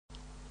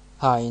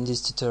Hi, in this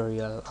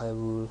tutorial I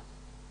will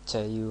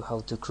tell you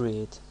how to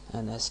create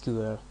an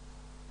SQL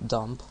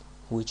dump,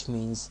 which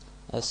means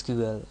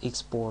SQL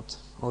export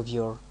of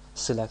your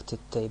selected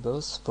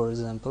tables. For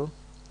example,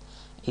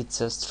 it's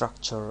a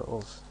structure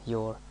of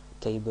your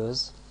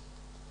tables,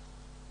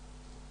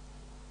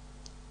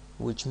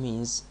 which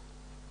means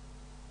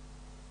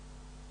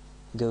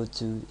go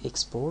to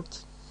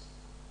export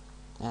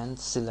and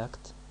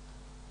select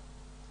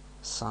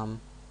some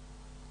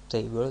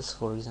tables,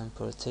 for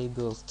example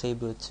table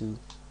 2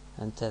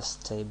 and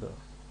test table,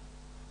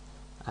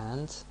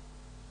 and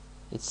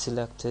it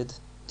selected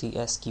the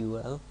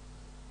SQL.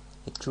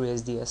 It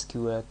creates the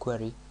SQL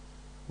query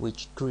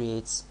which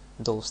creates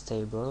those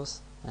tables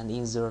and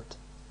insert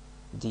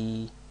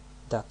the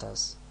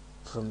datas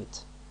from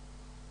it.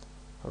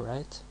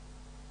 Alright,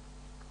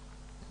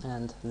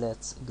 and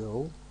let's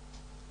go.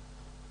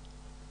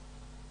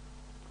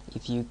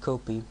 If you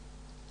copy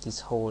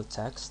this whole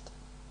text,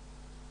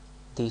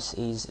 this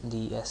is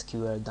the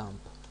SQL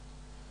dump.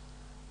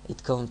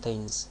 It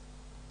contains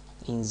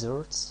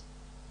inserts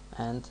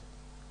and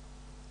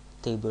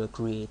table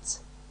creates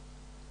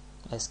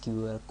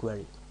SQL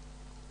query.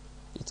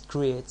 It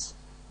creates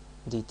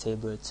the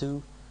table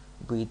 2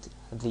 with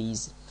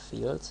these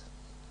fields,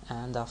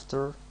 and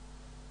after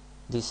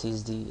this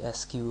is the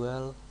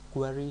SQL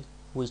query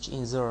which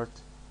insert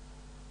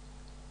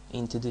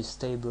into this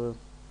table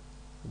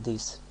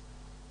these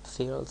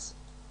fields,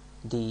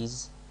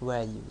 these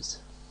values.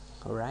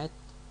 Alright,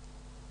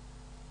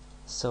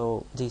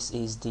 so this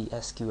is the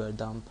SQL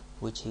dump,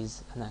 which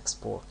is an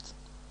export.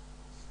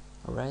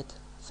 Alright,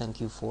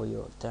 thank you for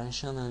your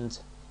attention, and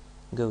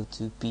go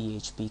to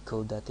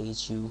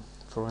phpcode.hu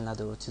for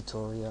another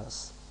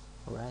tutorials.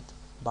 Alright,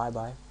 bye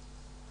bye.